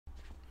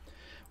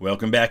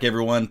Welcome back,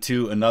 everyone,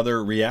 to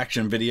another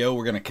reaction video.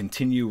 We're going to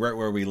continue right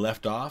where we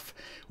left off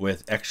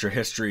with Extra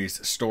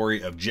History's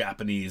story of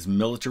Japanese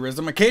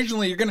militarism.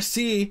 Occasionally, you're going to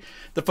see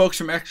the folks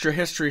from Extra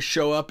History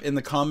show up in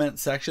the comment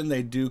section.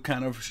 They do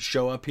kind of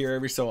show up here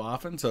every so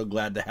often, so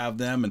glad to have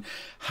them and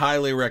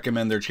highly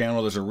recommend their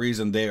channel. There's a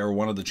reason they are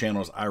one of the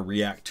channels I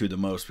react to the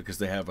most, because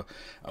they have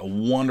a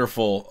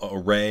wonderful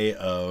array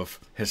of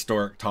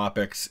historic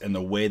topics, and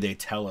the way they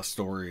tell a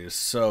story is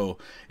so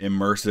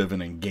immersive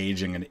and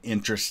engaging and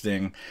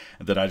interesting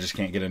that I just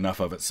can't get enough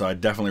of it. So I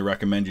definitely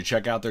recommend you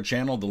check out their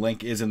channel. The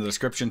link is in the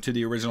description to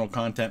the original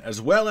content, as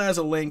well as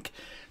a link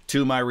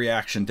to my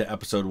reaction to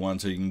episode 1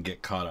 so you can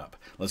get caught up.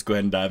 Let's go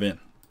ahead and dive in.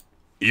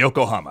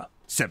 Yokohama,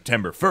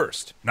 September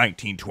 1st,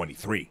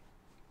 1923.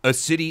 A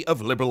city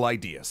of liberal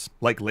ideas,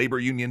 like labor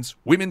unions,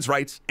 women's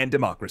rights, and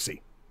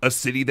democracy. A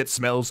city that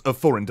smells of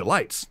foreign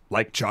delights,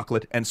 like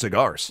chocolate and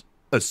cigars.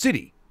 A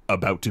city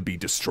about to be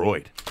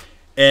destroyed.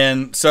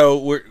 And so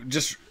we're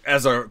just,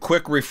 as a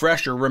quick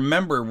refresher,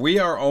 remember, we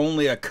are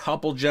only a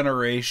couple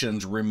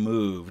generations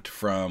removed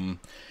from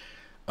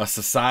a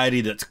society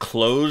that's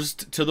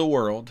closed to the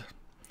world,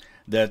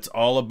 that's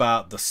all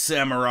about the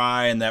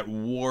samurai and that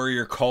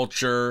warrior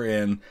culture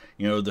and,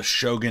 you know, the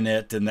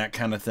shogunate and that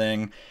kind of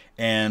thing.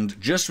 And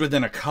just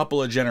within a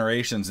couple of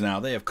generations now,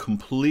 they have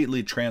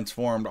completely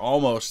transformed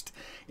almost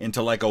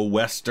into like a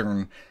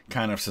Western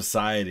kind of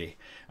society.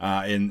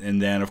 And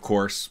then, of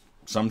course,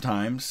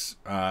 sometimes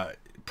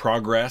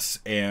progress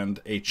and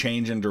a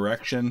change in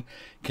direction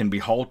can be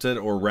halted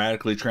or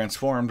radically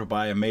transformed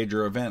by a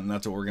major event, and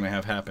that's what we're going to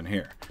have happen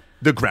here.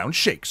 The ground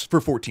shakes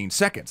for 14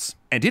 seconds,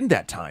 and in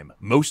that time,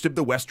 most of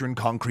the Western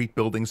concrete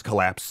buildings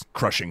collapse,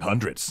 crushing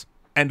hundreds.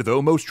 And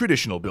though most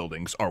traditional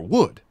buildings are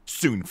wood,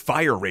 soon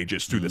fire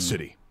rages through the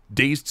city.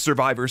 Dazed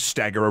survivors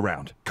stagger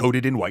around,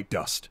 coated in white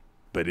dust.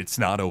 But it's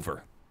not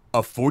over.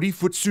 A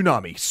 40-foot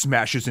tsunami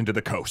smashes into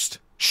the coast.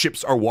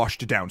 Ships are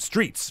washed down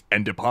streets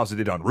and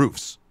deposited on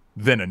roofs.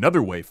 Then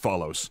another wave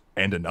follows,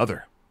 and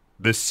another.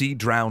 The sea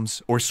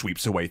drowns or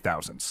sweeps away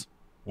thousands.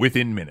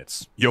 Within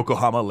minutes,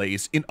 Yokohama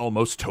lays in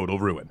almost total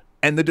ruin,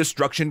 and the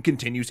destruction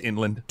continues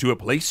inland to a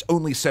place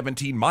only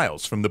 17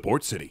 miles from the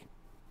port city,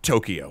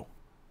 Tokyo.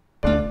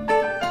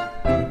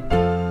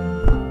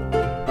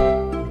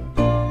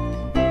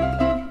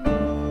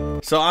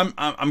 So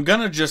I'm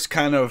gonna just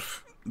kind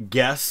of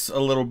guess a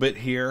little bit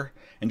here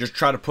and just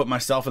try to put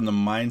myself in the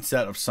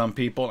mindset of some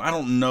people. I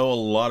don't know a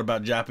lot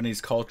about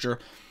Japanese culture.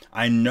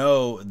 I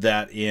know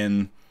that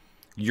in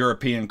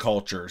European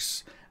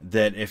cultures,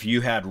 that if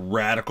you had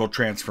radical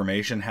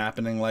transformation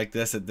happening like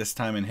this at this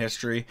time in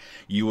history,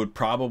 you would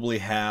probably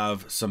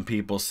have some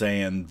people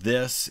saying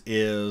this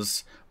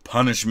is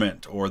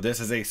punishment, or this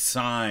is a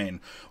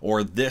sign,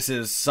 or this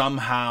is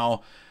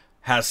somehow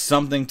has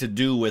something to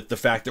do with the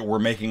fact that we're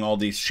making all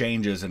these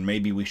changes and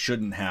maybe we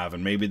shouldn't have,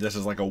 and maybe this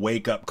is like a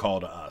wake-up call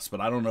to us. But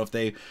I don't know if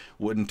they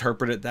would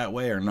interpret it that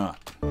way or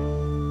not.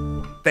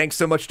 Thanks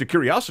so much to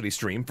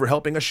CuriosityStream for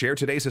helping us share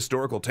today's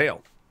historical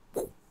tale.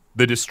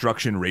 The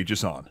destruction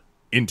rages on.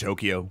 In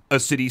Tokyo, a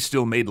city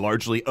still made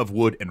largely of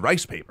wood and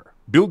rice paper,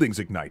 buildings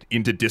ignite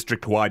into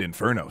district-wide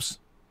infernos.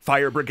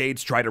 Fire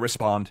brigades try to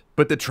respond,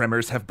 but the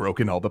tremors have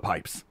broken all the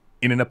pipes.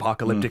 In an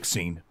apocalyptic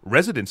scene,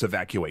 residents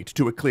evacuate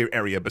to a clear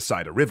area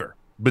beside a river,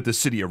 but the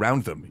city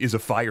around them is a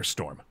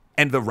firestorm,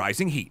 and the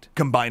rising heat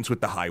combines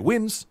with the high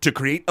winds to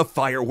create a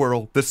fire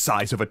whirl the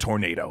size of a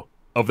tornado.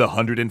 Of the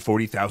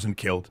 140,000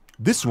 killed,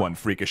 this one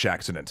freakish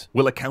accident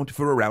will account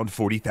for around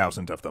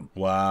 40,000 of them.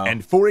 Wow.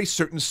 And for a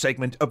certain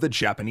segment of the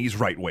Japanese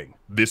right wing,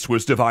 this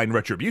was divine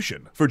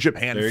retribution for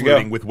Japan There you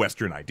flirting go. with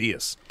Western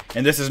ideas.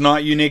 And this is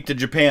not unique to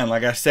Japan.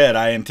 Like I said,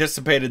 I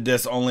anticipated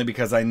this only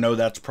because I know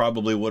that's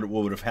probably what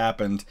would have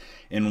happened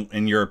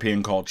in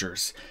European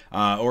cultures,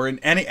 or in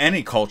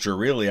any culture,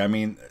 really. I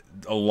mean,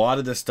 a lot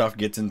of this stuff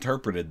gets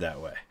interpreted that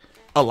way.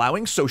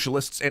 Allowing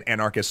socialists and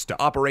anarchists to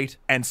operate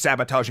and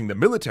sabotaging the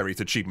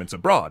military's achievements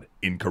abroad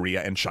in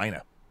Korea and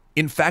China.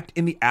 In fact,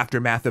 in the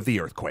aftermath of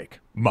the earthquake,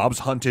 mobs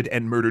hunted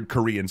and murdered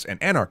Koreans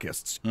and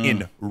anarchists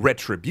in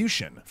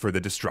retribution for the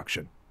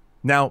destruction.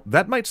 Now,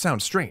 that might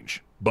sound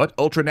strange, but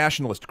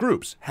ultranationalist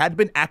groups had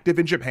been active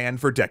in Japan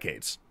for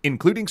decades,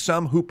 including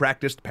some who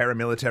practiced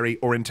paramilitary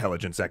or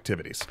intelligence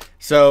activities.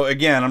 So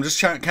again, I'm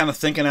just kind of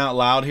thinking out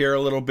loud here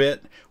a little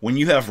bit. When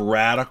you have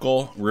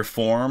radical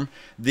reform,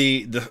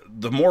 the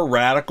more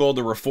radical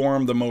the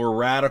reform, the more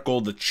radical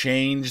the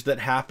change that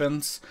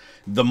happens,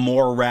 the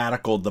more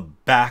radical the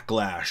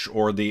backlash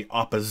or the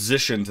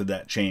opposition to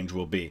that change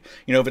will be.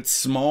 You know, if it's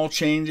small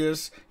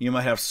changes, you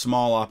might have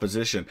small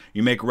opposition.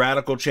 You make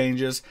radical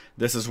changes,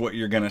 this is what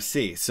you're going to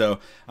see. So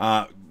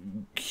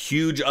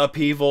huge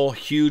upheaval,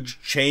 huge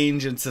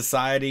change in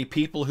society.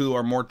 People who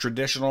are more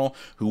traditional,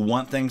 who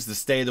want things to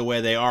stay the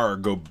way they are, or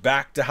go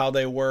back to how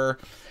they were,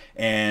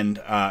 and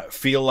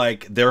feel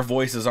like their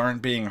voices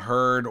aren't being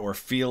heard, or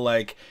feel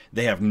like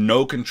they have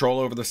no control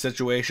over the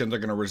situation, they're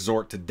going to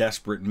resort to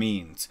desperate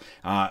means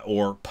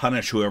or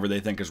punish whoever they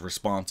think is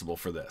responsible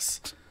for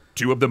this.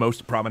 Two of the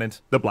most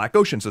prominent, the Black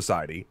Ocean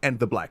Society and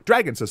the Black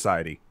Dragon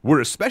Society, were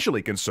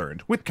especially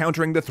concerned with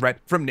countering the threat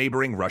from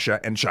neighboring Russia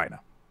and China.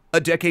 A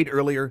decade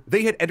earlier,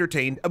 they had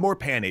entertained a more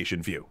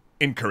pan-Asian view,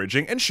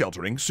 encouraging and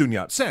sheltering Sun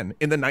Yat-sen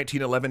in the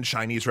 1911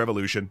 Chinese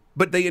Revolution,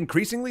 but they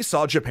increasingly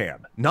saw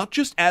Japan not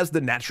just as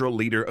the natural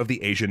leader of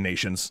the Asian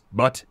nations,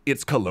 but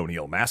its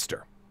colonial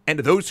master. And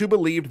those who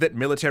believed that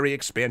military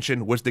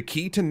expansion was the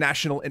key to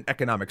national and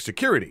economic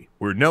security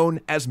were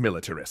known as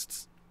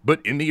militarists.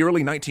 But in the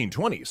early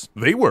 1920s,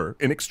 they were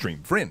an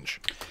extreme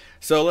fringe.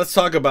 So let's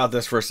talk about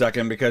this for a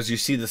second, because you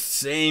see the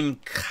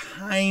same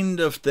kind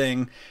of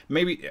thing,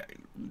 maybe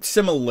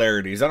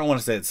similarities. I don't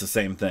want to say it's the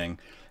same thing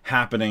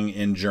happening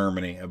in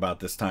Germany about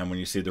this time when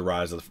you see the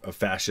rise of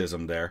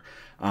fascism there.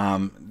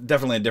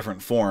 Definitely a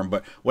different form.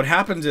 But what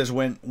happens is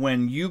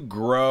when you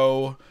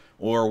grow,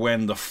 or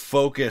when the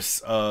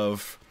focus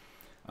of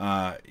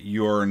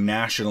your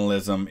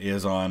nationalism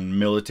is on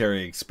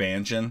military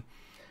expansion,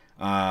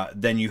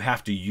 then you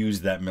have to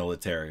use that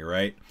military,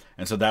 right?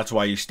 And so that's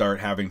why you start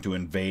having to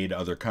invade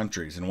other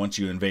countries. And once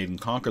you invade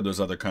and conquer those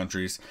other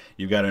countries,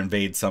 you've got to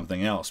invade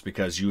something else,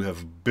 because you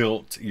have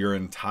built your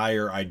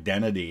entire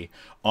identity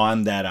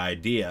on that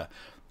idea.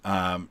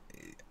 I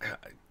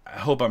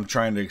hope I'm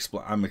trying to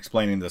I'm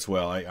explaining this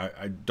well.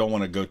 I don't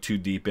want to go too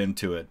deep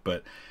into it,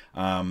 but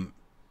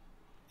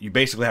you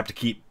basically have to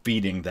keep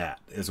feeding that,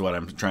 is what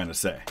I'm trying to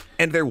say.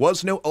 And there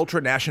was no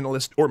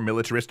ultranationalist or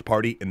militarist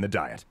party in the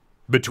Diet.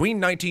 Between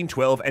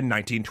 1912 and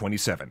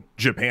 1927,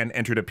 Japan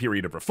entered a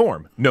period of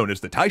reform known as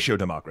the Taisho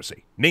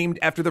democracy, named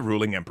after the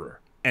ruling emperor.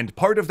 And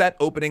part of that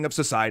opening of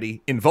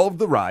society involved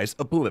the rise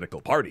of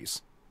political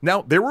parties.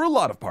 Now, there were a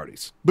lot of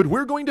parties, but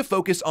we're going to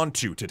focus on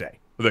two today.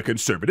 The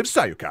conservative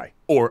Sayukai,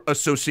 or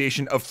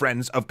Association of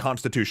Friends of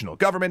Constitutional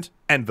Government,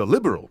 and the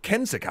liberal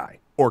Kensekai,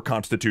 or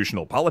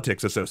Constitutional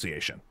Politics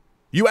Association.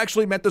 You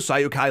actually met the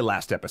Sayukai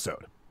last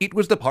episode. It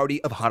was the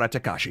party of Hara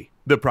Takashi,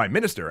 the prime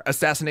minister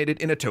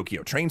assassinated in a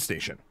Tokyo train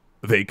station.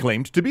 They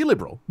claimed to be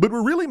liberal, but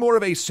were really more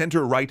of a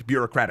center-right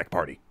bureaucratic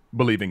party,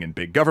 believing in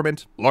big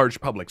government,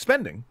 large public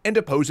spending, and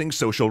opposing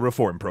social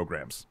reform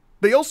programs.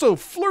 They also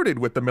flirted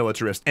with the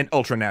militarist and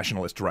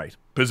ultranationalist right,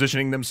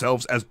 positioning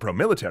themselves as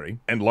pro-military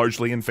and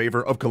largely in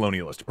favor of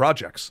colonialist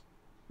projects.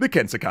 The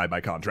Kensekai, by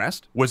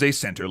contrast, was a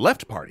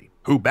center-left party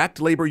who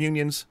backed labor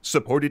unions,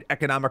 supported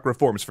economic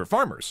reforms for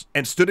farmers,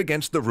 and stood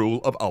against the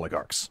rule of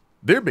oligarchs.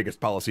 Their biggest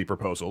policy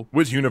proposal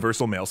was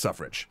universal male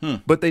suffrage,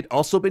 but they'd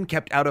also been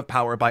kept out of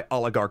power by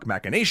oligarch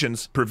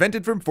machinations,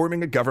 prevented from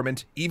forming a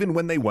government even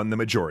when they won the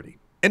majority.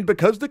 And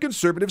because the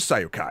conservative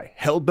Sayukai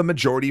held the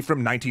majority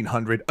from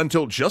 1900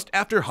 until just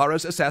after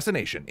Hara's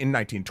assassination in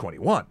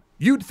 1921,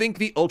 you'd think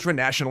the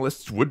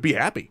ultranationalists would be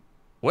happy.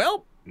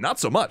 Well,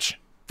 not so much.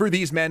 For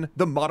these men,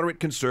 the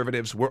moderate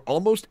conservatives were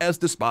almost as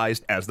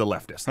despised as the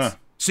leftists.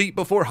 See,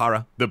 before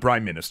Hara, the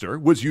prime minister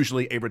was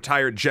usually a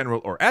retired general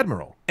or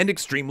admiral and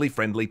extremely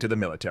friendly to the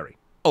military.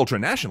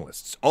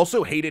 Ultranationalists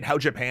also hated how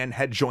Japan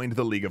had joined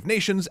the League of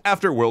Nations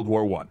after World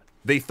War I.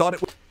 They thought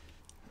it was...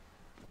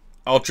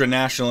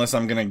 Ultranationalists,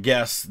 I'm going to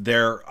guess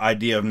their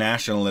idea of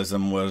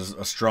nationalism was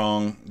a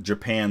strong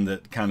Japan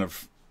that kind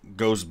of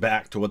goes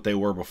back to what they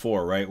were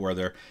before, right? Where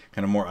they're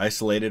kind of more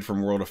isolated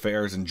from world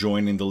affairs, and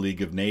joining the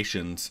League of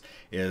Nations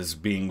is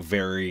being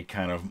very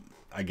kind of,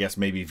 I guess,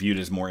 maybe viewed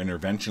as more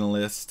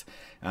interventionist,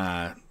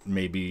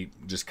 maybe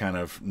just kind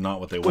of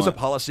not what they want. Was a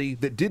policy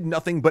that did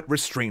nothing but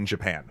restrain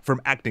Japan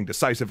from acting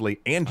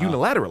decisively and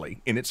unilaterally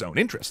in its own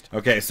interest.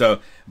 Okay, so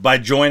by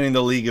joining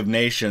the League of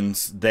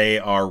Nations, they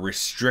are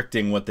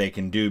restricting what they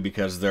can do,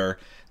 because they're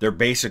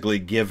basically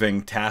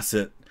giving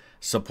tacit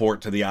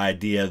support to the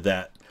idea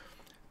that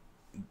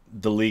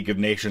the League of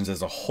Nations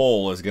as a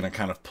whole is going to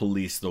kind of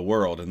police the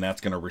world, and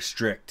that's going to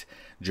restrict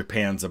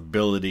Japan's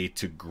ability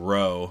to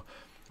grow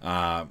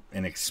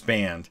and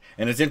expand.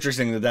 And it's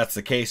interesting that that's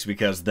the case,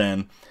 because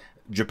then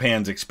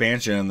Japan's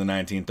expansion in the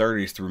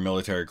 1930s through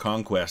military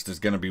conquest is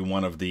going to be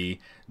one of the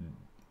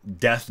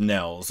death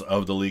knells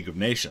of the League of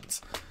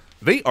Nations.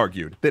 They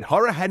argued that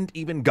Hara hadn't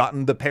even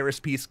gotten the Paris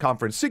Peace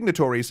Conference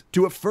signatories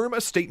to affirm a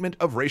statement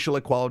of racial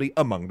equality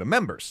among the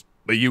members.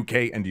 The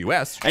UK and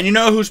US. And you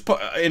know who's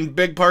in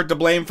big part to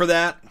blame for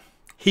that?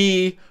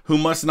 He who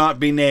must not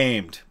be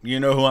named. You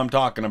know who I'm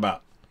talking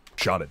about.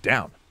 Shot it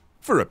down.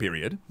 For a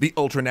period, the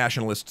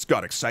ultranationalists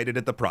got excited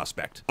at the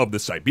prospect of the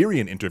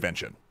Siberian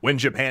intervention, when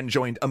Japan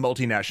joined a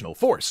multinational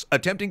force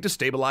attempting to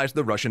stabilize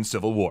the Russian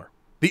Civil War.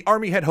 The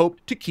army had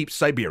hoped to keep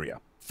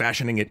Siberia,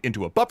 fashioning it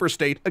into a buffer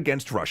state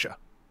against Russia.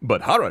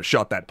 But Hara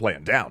shot that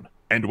plan down.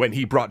 And when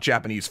he brought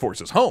Japanese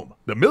forces home,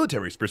 the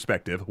military's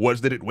perspective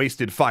was that it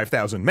wasted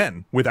 5,000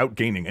 men without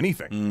gaining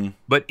anything.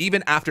 But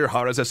even after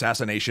Hara's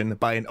assassination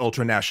by an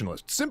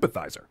ultranationalist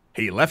sympathizer,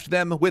 he left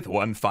them with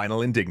one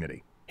final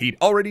indignity. He'd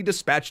already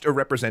dispatched a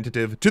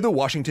representative to the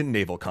Washington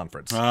Naval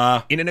Conference.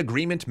 In an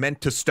agreement meant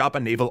to stop a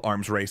naval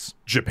arms race,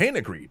 Japan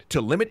agreed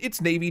to limit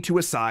its navy to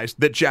a size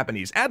that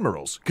Japanese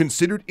admirals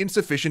considered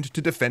insufficient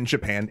to defend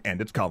Japan and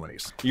its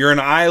colonies. You're an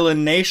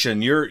island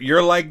nation.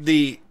 You're like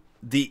the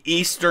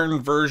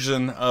eastern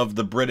version of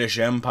the British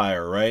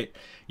Empire, right?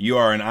 you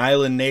are an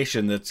island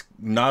nation that's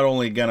not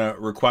only going to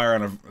require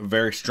a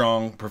very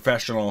strong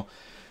professional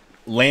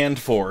land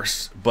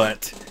force,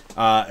 but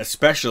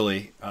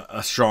especially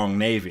a strong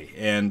navy.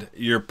 And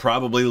you're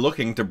probably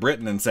looking to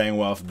Britain and saying,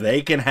 well, if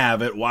they can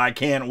have it, why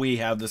can't we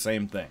have the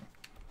same thing?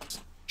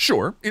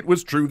 Sure, it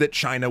was true that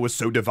China was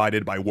so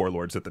divided by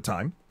warlords at the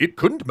time, it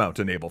couldn't mount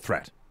a naval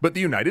threat. But the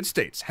United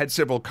States had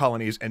several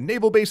colonies and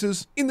naval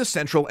bases in the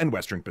Central and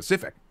Western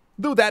Pacific,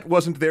 though that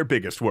wasn't their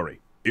biggest worry.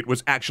 It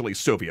was actually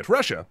Soviet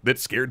Russia that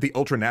scared the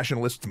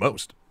ultranationalists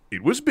most.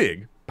 It was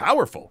big,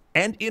 powerful,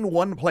 and in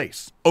one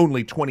place,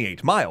 only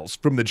 28 miles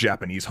from the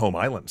Japanese home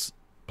islands.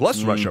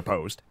 Plus, Russia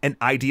posed an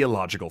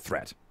ideological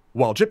threat.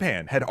 While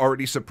Japan had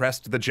already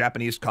suppressed the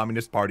Japanese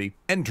Communist Party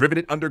and driven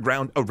it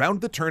underground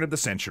around the turn of the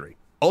century,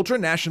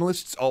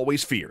 ultranationalists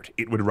always feared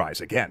it would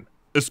rise again,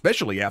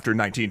 especially after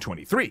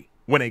 1923,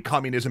 when a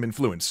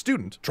communism-influenced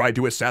student tried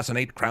to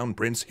assassinate Crown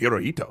Prince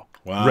Hirohito.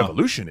 Wow.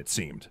 Revolution, it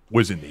seemed,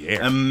 was in the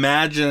air.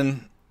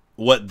 Imagine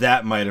what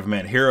that might have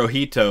meant.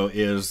 Hirohito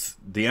is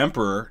the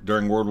emperor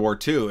during World War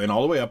II, and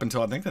all the way up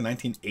until, I think, the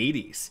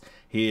 1980s,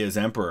 he is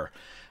emperor.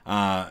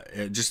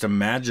 Just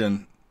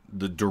imagine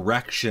the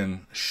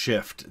direction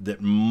shift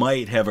that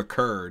might have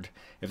occurred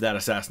if that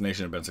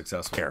assassination had been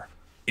successful.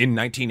 In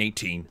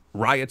 1918,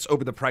 riots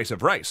over the price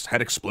of rice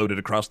had exploded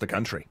across the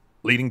country,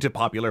 leading to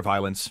popular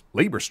violence,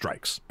 labor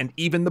strikes, and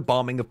even the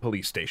bombing of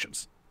police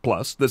stations.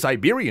 Plus, the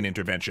Siberian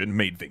intervention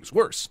made things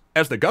worse,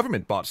 as the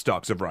government bought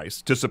stocks of rice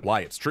to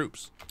supply its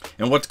troops.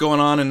 And what's going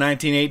on in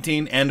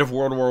 1918? End of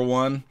World War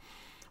I,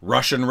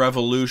 Russian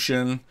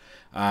Revolution,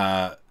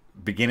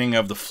 beginning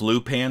of the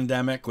flu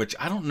pandemic, which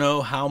I don't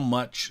know how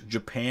much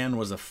Japan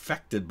was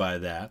affected by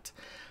that,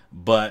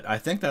 but I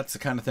think that's the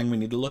kind of thing we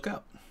need to look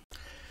up.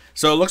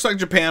 So it looks like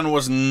Japan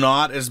was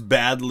not as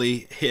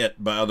badly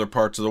hit by other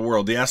parts of the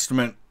world.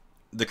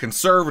 The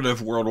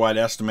conservative worldwide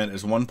estimate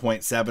is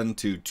 1.7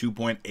 to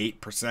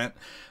 2.8%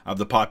 of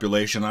the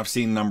population. I've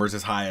seen numbers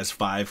as high as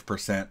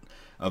 5%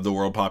 of the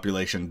world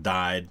population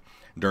died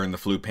during the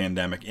flu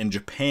pandemic. In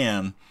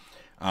Japan,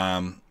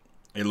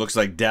 it looks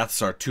like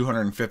deaths are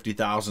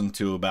 250,000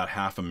 to about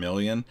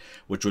 500,000,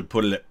 which would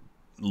put it at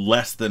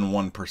less than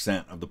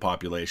 1% of the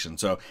population.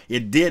 So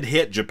it did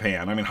hit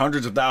Japan. I mean,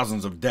 hundreds of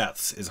thousands of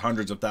deaths is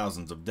hundreds of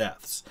thousands of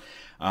deaths,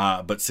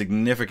 but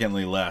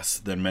significantly less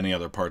than many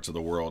other parts of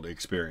the world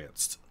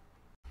experienced.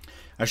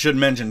 I should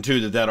mention,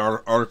 too, that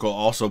article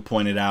also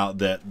pointed out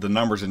that the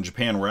numbers in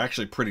Japan were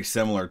actually pretty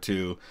similar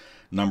to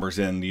numbers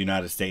in the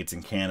United States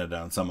and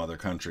Canada and some other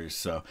countries.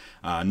 So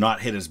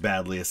not hit as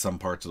badly as some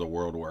parts of the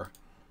world were.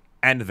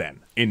 And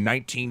then, in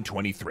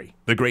 1923,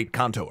 the Great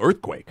Kanto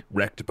earthquake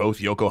wrecked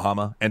both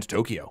Yokohama and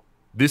Tokyo.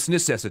 This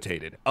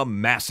necessitated a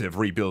massive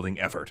rebuilding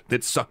effort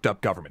that sucked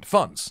up government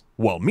funds,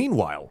 while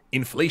meanwhile,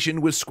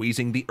 inflation was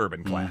squeezing the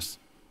urban class.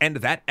 And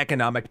that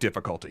economic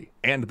difficulty,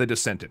 and the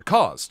dissent it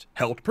caused,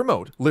 helped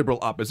promote liberal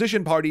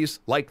opposition parties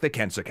like the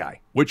Kensekai,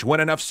 which won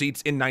enough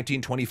seats in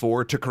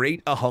 1924 to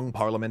create a hung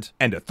parliament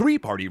and a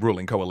three-party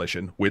ruling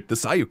coalition with the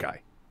Sayukai.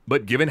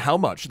 But given how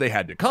much they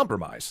had to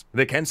compromise,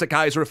 the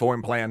Kensekai's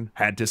reform plan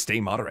had to stay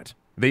moderate.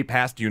 They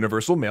passed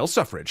universal male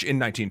suffrage in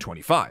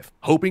 1925,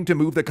 hoping to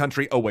move the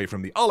country away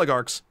from the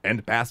oligarchs,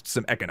 and passed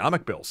some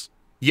economic bills.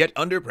 Yet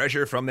under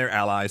pressure from their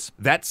allies,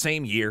 that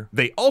same year,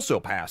 they also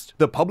passed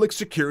the Public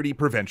Security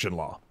Prevention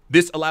Law.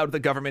 This allowed the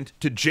government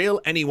to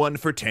jail anyone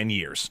for 10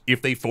 years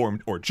if they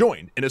formed or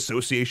joined an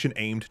association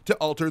aimed to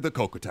alter the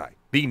Kokutai.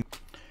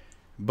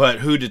 But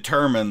who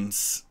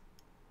determines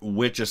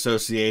which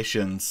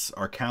associations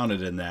are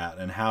counted in that,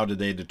 and how do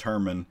they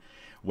determine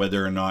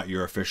whether or not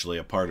you're officially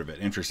a part of it?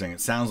 Interesting.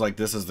 It sounds like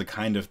this is the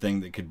kind of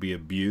thing that could be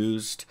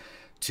abused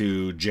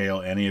to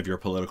jail any of your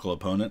political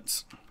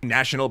opponents.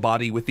 National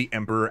body with the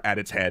emperor at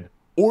its head,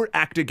 or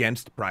act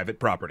against private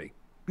property.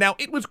 Now,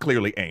 it was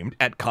clearly aimed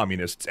at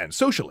communists and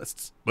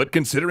socialists, but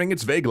considering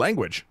its vague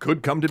language,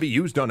 could come to be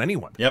used on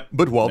anyone. Yep.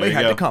 But while There they you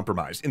had go. to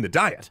compromise in the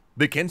Diet,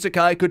 the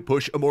Kensekai could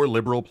push a more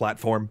liberal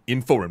platform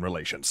in foreign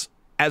relations.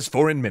 As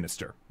foreign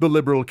minister, the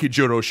liberal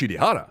Kijuro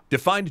Shidehara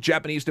defined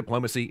Japanese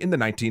diplomacy in the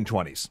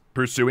 1920s,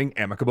 pursuing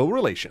amicable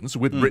relations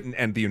with Britain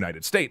and the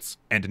United States,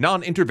 and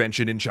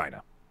non-intervention in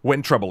China.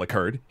 When trouble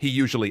occurred, he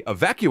usually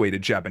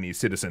evacuated Japanese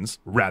citizens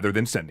rather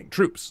than sending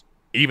troops.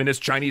 Even as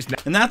Chinese...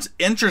 And that's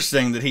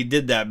interesting that he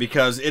did that,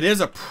 because it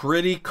is a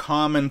pretty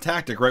common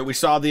tactic, right? We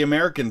saw the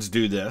Americans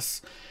do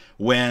this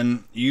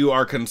when you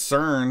are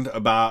concerned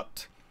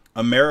about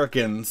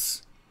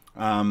Americans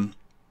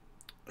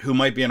who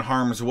might be in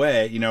harm's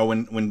way. You know,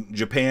 when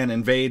Japan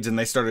invades and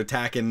they start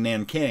attacking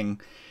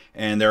Nanking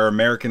and there are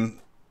American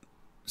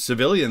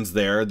civilians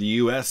there, the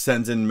U.S.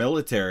 sends in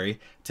military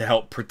to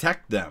help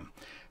protect them.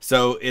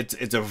 So it's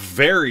a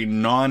very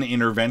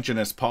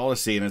non-interventionist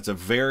policy, and it's a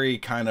very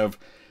kind of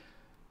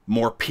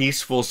more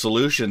peaceful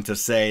solution to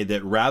say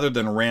that rather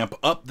than ramp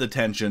up the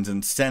tensions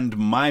and send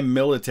my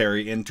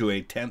military into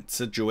a tense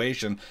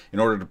situation in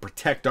order to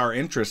protect our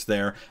interests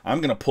there, I'm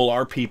going to pull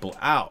our people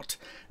out.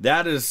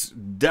 That is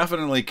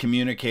definitely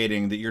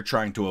communicating that you're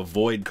trying to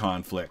avoid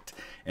conflict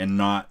and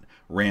not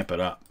ramp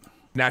it up.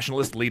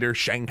 Nationalist leader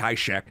Chiang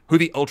Kai-shek, who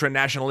the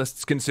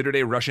ultra-nationalists considered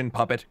a Russian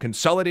puppet,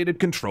 consolidated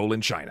control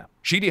in China.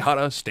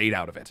 Shidihara stayed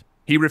out of it.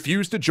 He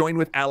refused to join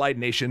with allied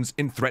nations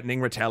in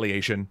threatening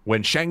retaliation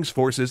when Chiang's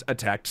forces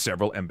attacked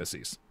several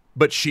embassies.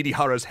 But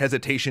Shidihara's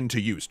hesitation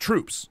to use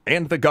troops,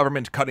 and the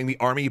government cutting the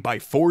army by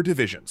 4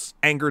 divisions,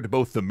 angered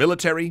both the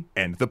military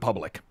and the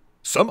public.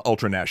 Some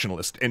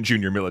ultranationalist and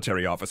junior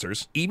military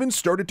officers even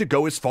started to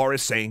go as far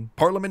as saying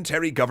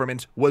parliamentary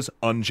government was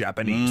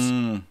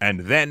un-Japanese.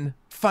 And then,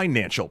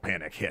 financial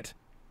panic hit.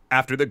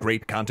 After the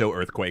Great Kanto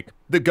earthquake,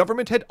 the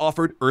government had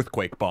offered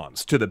earthquake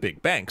bonds to the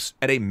big banks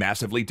at a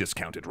massively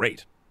discounted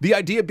rate. The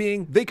idea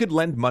being they could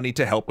lend money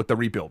to help with the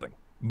rebuilding.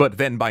 But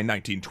then by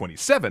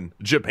 1927,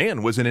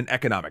 Japan was in an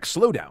economic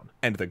slowdown,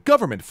 and the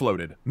government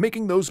floated,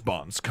 making those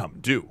bonds come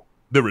due.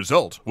 The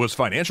result was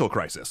financial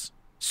crisis.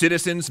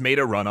 Citizens made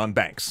a run on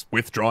banks,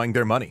 withdrawing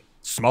their money.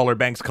 Smaller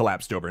banks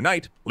collapsed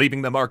overnight,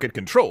 leaving the market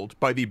controlled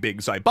by the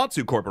big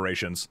Zaibatsu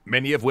corporations,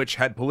 many of which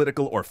had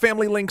political or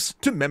family links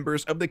to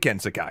members of the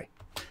Kensekai.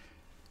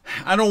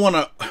 I don't want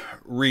to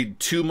read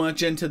too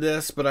much into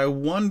this, but I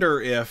wonder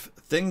if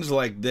things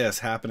like this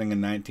happening in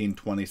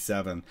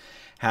 1927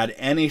 had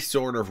any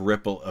sort of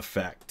ripple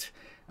effect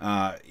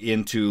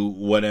into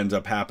what ends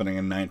up happening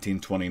in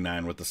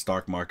 1929 with the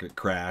stock market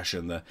crash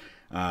and the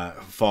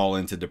fall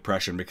into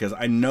depression, because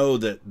I know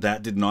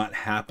that did not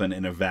happen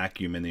in a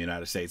vacuum in the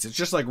United States. It's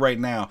just like right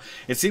now,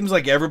 it seems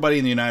like everybody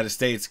in the United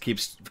States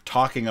keeps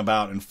talking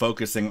about and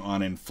focusing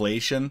on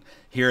inflation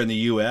here in the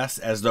US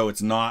as though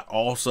it's not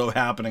also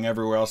happening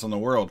everywhere else in the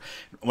world.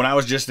 When I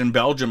was just in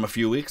Belgium a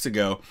few weeks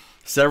ago,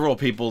 several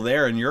people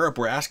there in Europe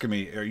were asking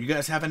me, are you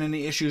guys having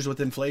any issues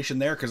with inflation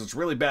there? Because it's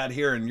really bad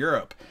here in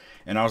Europe.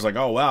 And I was like,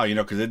 oh, wow,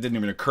 because it didn't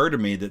even occur to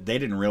me that they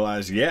didn't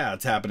realize, yeah,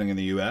 it's happening in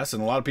the U.S.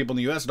 And a lot of people in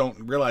the U.S. don't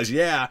realize,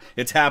 yeah,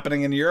 it's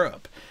happening in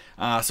Europe.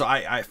 So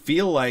I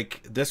feel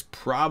like this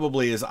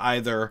probably is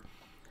either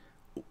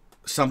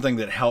something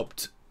that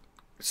helped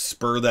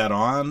spur that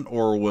on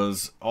or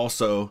was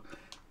also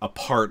a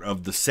part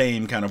of the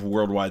same kind of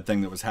worldwide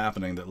thing that was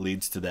happening that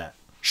leads to that.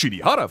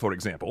 Shidihara, for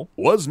example,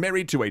 was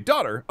married to a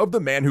daughter of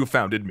the man who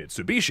founded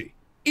Mitsubishi.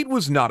 It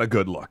was not a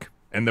good look,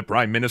 and the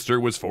prime minister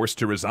was forced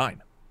to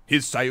resign.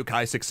 His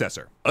Sayukai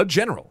successor, a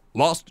general,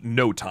 lost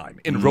no time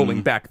in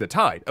rolling back the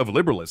tide of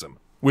liberalism.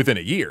 Within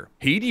a year,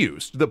 he'd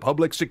used the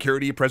Public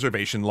Security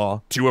Preservation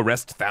Law to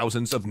arrest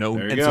thousands of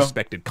known and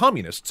suspected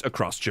communists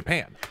across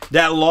Japan.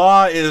 That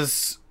law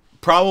is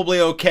probably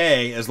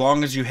okay as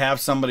long as you have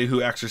somebody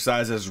who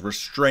exercises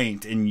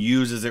restraint and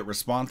uses it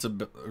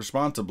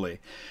responsibly.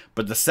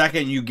 But the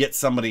second you get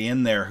somebody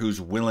in there who's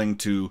willing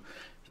to,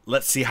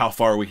 let's see how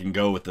far we can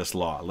go with this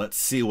law. Let's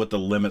see what the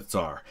limits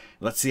are.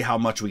 Let's see how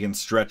much we can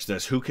stretch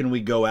this. Who can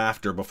we go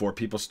after before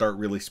people start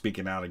really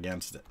speaking out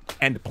against it?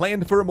 And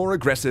planned for a more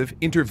aggressive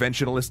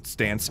interventionist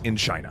stance in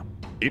China.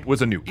 It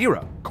was a new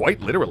era,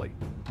 quite literally,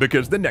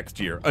 because the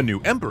next year, a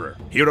new emperor,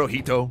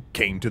 Hirohito,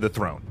 came to the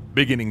throne,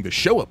 beginning the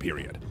Showa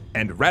period,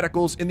 and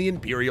radicals in the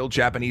Imperial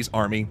Japanese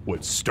Army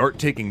would start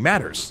taking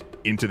matters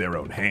into their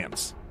own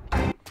hands.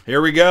 Here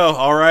we go.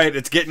 All right,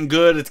 it's getting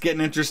good. It's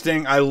getting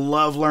interesting. I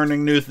love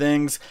learning new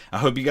things. I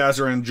hope you guys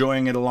are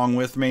enjoying it along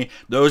with me.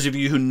 Those of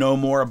you who know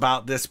more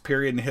about this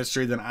period in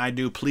history than I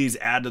do, please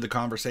add to the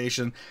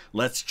conversation.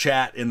 Let's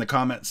chat in the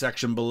comment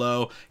section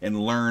below and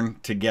learn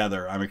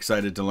together. I'm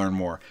excited to learn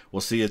more.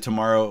 We'll see you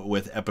tomorrow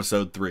with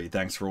episode 3.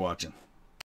 Thanks for watching.